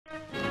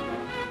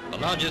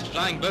largest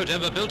flying boat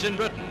ever built in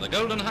Britain, the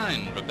Golden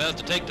Hind, prepares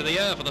to take to the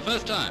air for the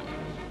first time.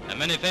 And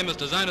many famous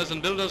designers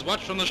and builders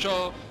watch from the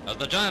shore as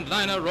the giant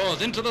liner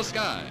roars into the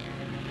sky.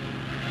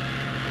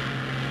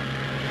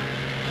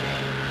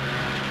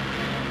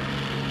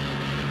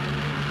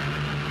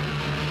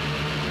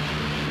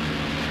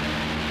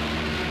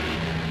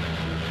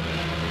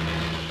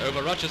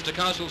 Over Rochester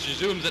Castle she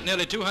zooms at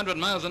nearly 200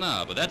 miles an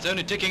hour, but that's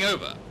only ticking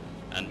over.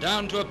 And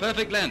down to a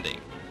perfect landing.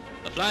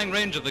 The flying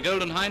range of the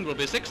Golden Hind will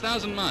be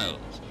 6,000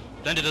 miles.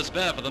 Plenty to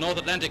spare for the North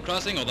Atlantic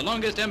crossing or the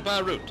longest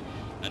empire route.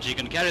 And she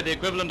can carry the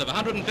equivalent of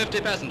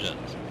 150 passengers.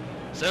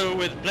 So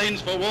with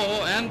planes for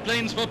war and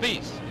planes for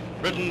peace,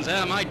 Britain's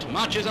air might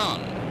marches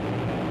on.